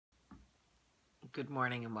Good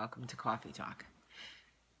morning and welcome to Coffee Talk.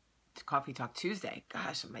 It's Coffee Talk Tuesday.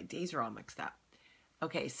 Gosh, my days are all mixed up.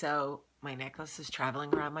 Okay, so my necklace is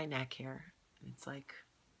traveling around my neck here. It's like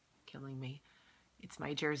killing me. It's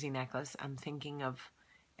my Jersey necklace. I'm thinking of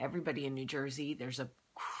everybody in New Jersey. There's a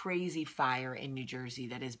crazy fire in New Jersey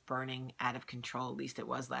that is burning out of control. At least it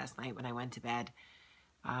was last night when I went to bed.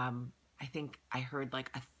 I think I heard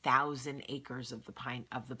like 1,000 acres of the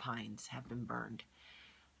pines have been burned.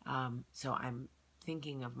 So I'm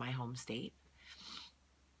thinking of my home state,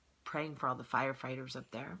 praying for all the firefighters up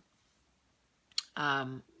there.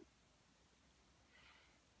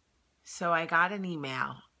 So I got an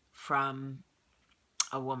email from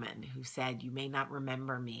a woman who said, "You may not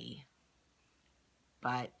remember me,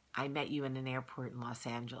 but I met you in an airport in Los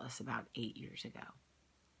Angeles about 8 years ago."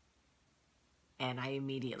 And I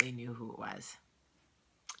immediately knew who it was.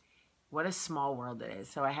 What a small world it is.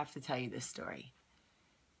 So I have to tell you this story.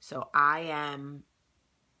 So I am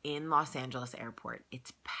in Los Angeles airport.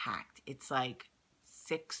 It's packed. It's like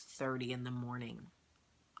 6:30 in the morning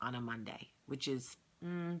on a Monday, which is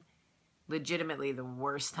legitimately the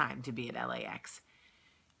worst time to be at LAX.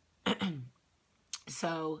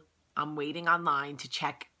 So I'm waiting online to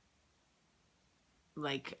check,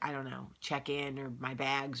 like, I don't know, check in or my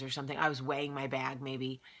bags or something. I was weighing my bag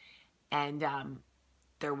maybe. And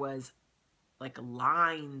there was like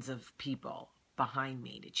lines of people behind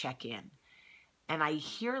me to check in. And I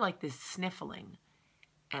hear like this sniffling,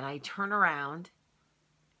 and I turn around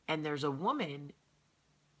and there's a woman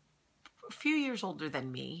a few years older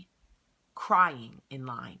than me crying in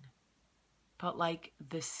line, but like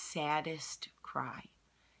the saddest cry.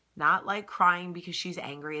 Not like crying because she's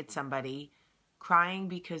angry at somebody, crying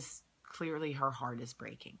because clearly her heart is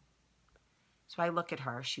breaking. So I look at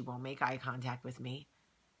her. She won't make eye contact with me.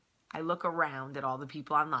 I look around at all the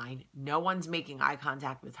people online. No one's making eye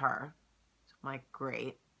contact with her. So I'm like,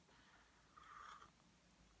 great.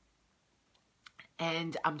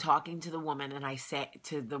 And I'm talking to the woman, and I say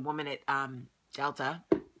to the woman at Delta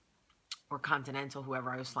or Continental, whoever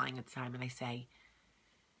I was flying at the time, and I say,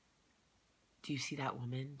 "Do you see that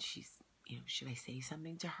woman? She's, should I say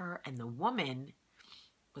something to her?" And the woman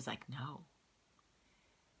was like, "No."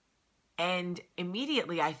 And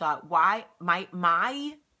immediately I thought, why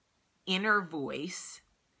my inner voice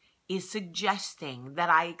is suggesting that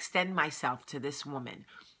I extend myself to this woman.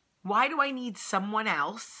 Why do I need someone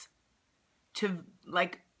else to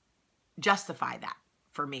like justify that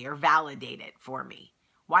for me or validate it for me?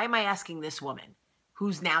 Why am I asking this woman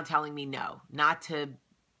who's now telling me no, not to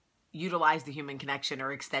utilize the human connection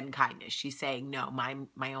or extend kindness? She's saying no,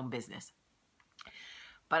 my own business.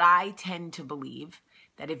 But I tend to believe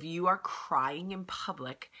that if you are crying in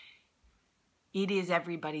public, it is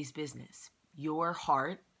everybody's business. Your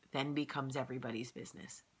heart then becomes everybody's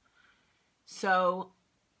business. So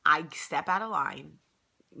I step out of line,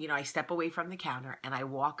 I step away from the counter, and I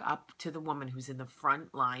walk up to the woman who's in the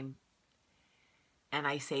front line, and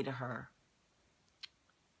I say to her,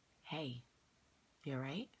 "Hey, you all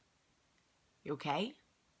right? You okay?"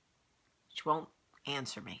 She won't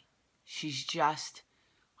answer me. She's just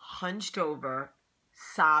hunched over,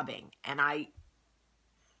 sobbing. And I've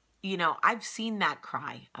seen that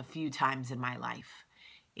cry a few times in my life.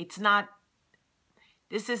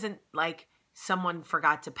 This isn't like someone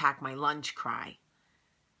forgot to pack my lunch cry.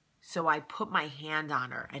 So I put my hand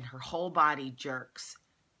on her, and her whole body jerks.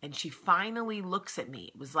 And she finally looks at me.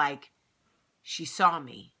 It was like she saw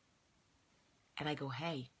me. And I go,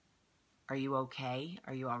 "Hey, are you okay?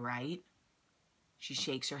 Are you all right?" She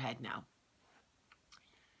shakes her head no.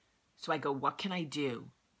 So I go, "What can I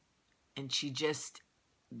do?" And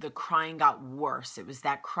the crying got worse. It was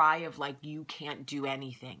that cry of like, you can't do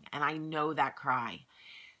anything. And I know that cry.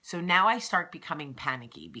 So now I start becoming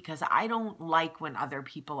panicky because I don't like when other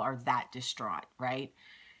people are that distraught, right?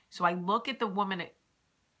 So I look at the woman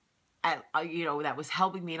that was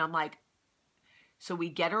helping me, and I'm like, so we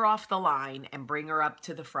get her off the line and bring her up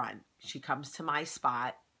to the front. She comes to my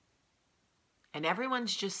spot, and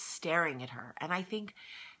everyone's just staring at her. And I think,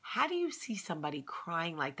 how do you see somebody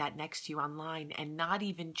crying like that next to you online and not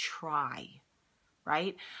even try,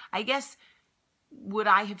 right? I guess, would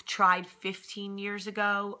I have tried 15 years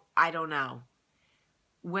ago? I don't know.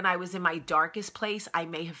 When I was in my darkest place, I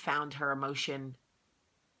may have found her emotion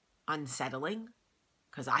unsettling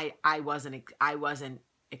because I wasn't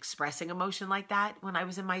expressing emotion like that when I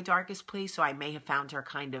was in my darkest place. So I may have found her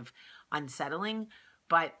kind of unsettling,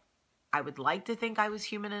 but I would like to think I was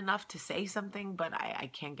human enough to say something, but I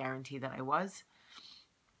can't guarantee that I was.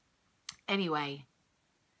 Anyway,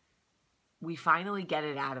 we finally get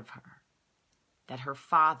it out of her that her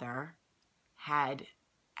father had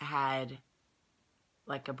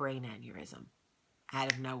like a brain aneurysm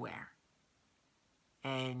out of nowhere.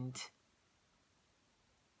 And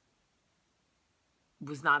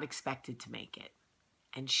was not expected to make it.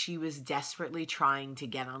 And she was desperately trying to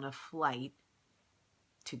get on a flight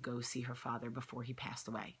to go see her father before he passed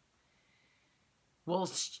away. Well,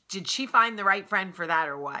 did she find the right friend for that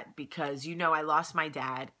or what? Because, you know, I lost my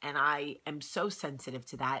dad, and I am so sensitive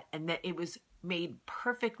to that. And that it was made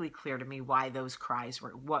perfectly clear to me why those cries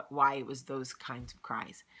were, why it was those kinds of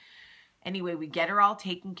cries. Anyway, we get her all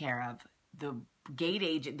taken care of. The gate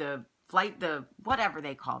agent, the flight, the whatever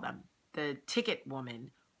they call them, the ticket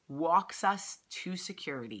woman walks us to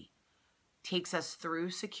security, takes us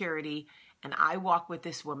through security, and I walk with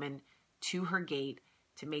this woman to her gate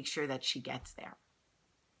to make sure that she gets there.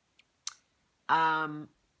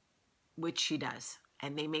 Which she does.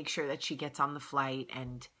 And they make sure that she gets on the flight,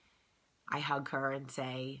 and I hug her and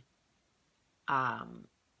say,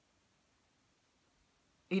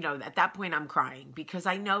 you know, at that point I'm crying because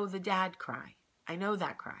I know the dad cry. I know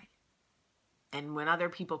that cry. And when other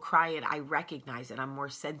people cry it, I recognize it. I'm more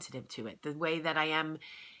sensitive to it. The way that I am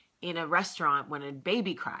in a restaurant when a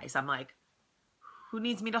baby cries, I'm like, who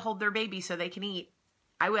needs me to hold their baby so they can eat?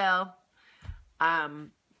 I will.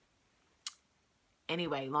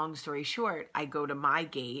 Anyway, long story short, I go to my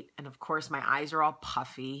gate, and of course my eyes are all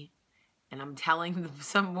puffy, and I'm telling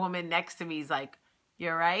some woman next to me, he's like,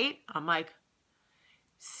 "You're right?" I'm like,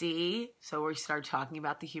 "See?" So we start talking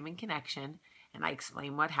about the human connection, and I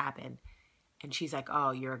explain what happened. And she's like,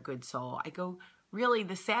 "Oh, you're a good soul." I go, "Really,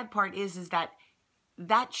 the sad part is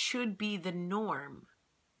that should be the norm.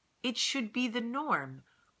 It should be the norm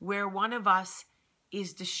where one of us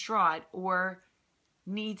is distraught or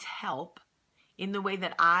needs help in the way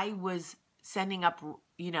that I was sending up,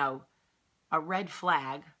 you know, a red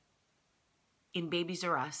flag in Babies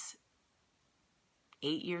R Us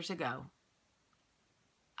 8 years ago.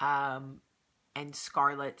 And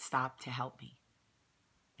Scarlett stopped to help me.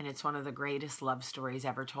 And it's one of the greatest love stories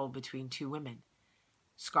ever told between two women.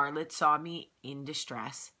 Scarlett saw me in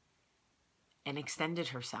distress and extended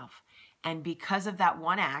herself. And because of that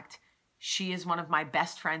one act, she is one of my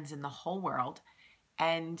best friends in the whole world.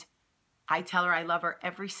 And I tell her I love her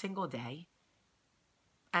every single day.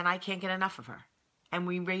 And I can't get enough of her. And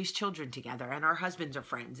we raise children together, and our husbands are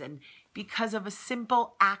friends. And because of a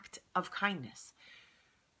simple act of kindness.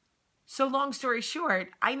 So long story short,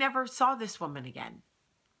 I never saw this woman again.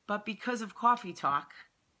 But because of Cawfeetawk,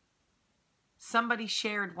 somebody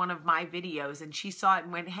shared one of my videos, and she saw it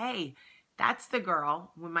and went, "Hey, that's the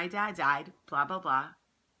girl when my dad died, blah, blah, blah."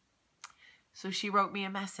 So she wrote me a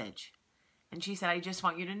message. And she said, "I just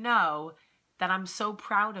want you to know that I'm so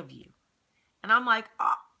proud of you." And I'm like,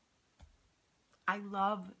 oh, I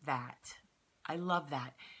love that. I love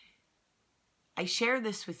that. I share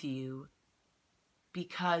this with you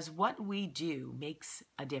because what we do makes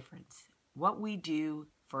a difference. What we do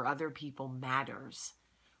for other people matters.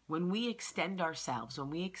 When we extend ourselves, when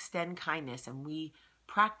we extend kindness, and we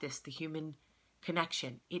practice the human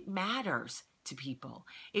connection, it matters to people.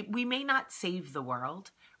 We may not save the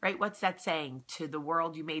world, right? What's that saying? To the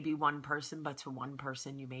world, you may be one person, but to one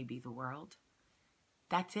person, you may be the world.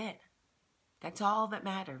 That's it. That's all that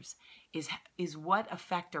matters, is what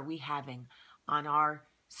effect are we having on our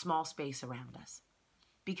small space around us?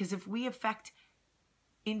 Because if we affect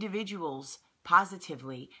individuals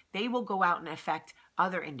positively, they will go out and affect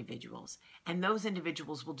other individuals. And those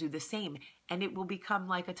individuals will do the same. And it will become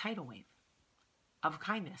like a tidal wave of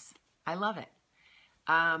kindness. I love it.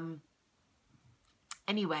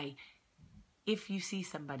 Anyway, if you see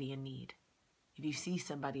somebody in need, if you see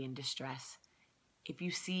somebody in distress, if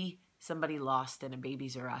you see somebody lost in a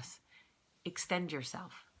Babies R Us, extend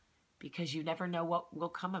yourself, because you never know what will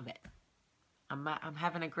come of it. I'm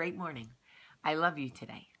having a great morning. I love you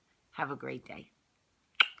today. Have a great day.